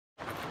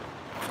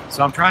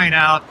So I'm trying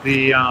out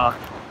the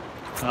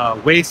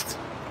waist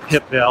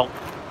hip belt,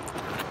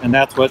 and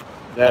that's what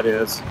that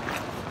is.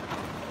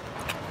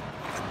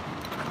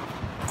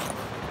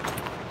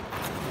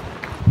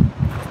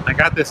 I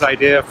got this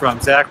idea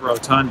from Zach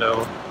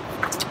Rotundo.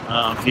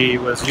 He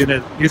was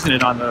using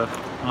it on the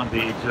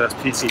just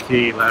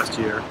PCT last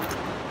year.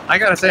 I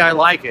gotta say I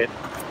like it.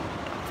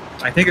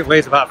 I think it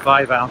weighs about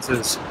 5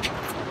 ounces.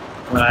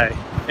 When I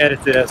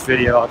edit this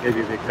video, I'll give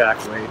you the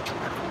exact weight.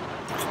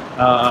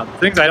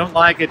 Things I don't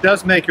like, it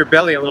does make your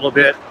belly a little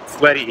bit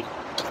sweaty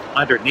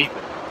underneath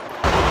it.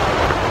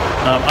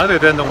 Other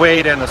than the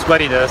weight and the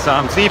sweatiness,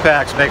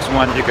 Z-Packs makes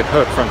one you could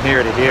hook from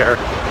here to here.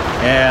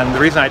 And the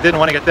reason I didn't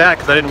want to get that,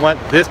 because I didn't want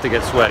this to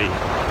get sweaty.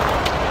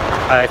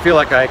 I feel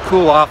like I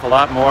cool off a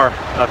lot more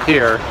up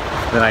here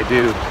than I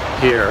do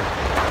here.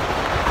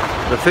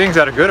 The things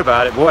that are good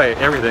about it, boy,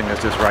 everything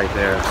is just right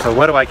there. So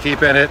what do I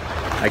keep in it?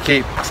 I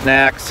keep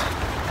snacks.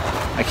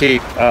 I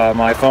keep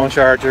my phone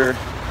charger.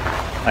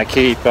 I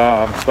keep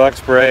bug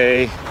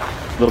spray,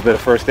 a little bit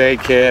of first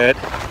aid kit,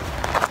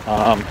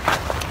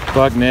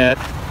 bug net,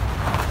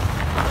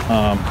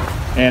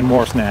 and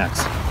more snacks.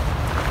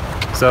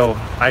 So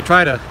I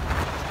try to,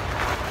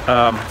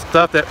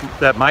 stuff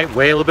that might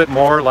weigh a little bit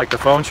more, like the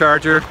phone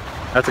charger,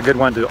 that's a good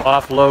one to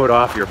offload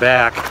off your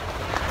back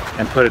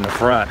and put in the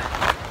front.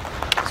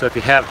 So if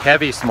you have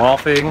heavy small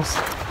things,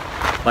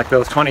 like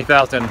those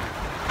 20,000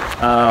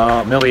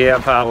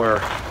 milliamp hour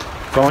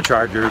phone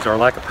chargers are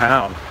like a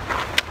pound.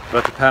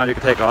 But the pound you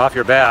can take off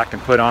your back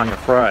and put on your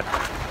front.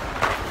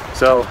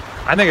 So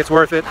I think it's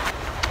worth it.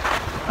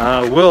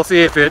 We'll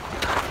see if it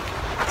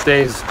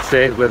stays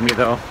with me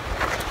though.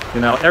 You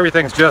know,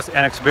 everything's just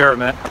an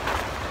experiment.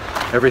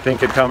 Everything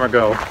can come or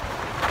go.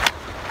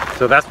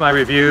 So that's my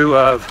review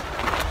of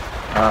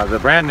the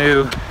brand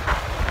new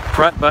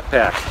front butt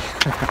pack.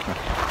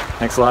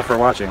 Thanks a lot for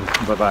watching.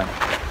 Bye-bye.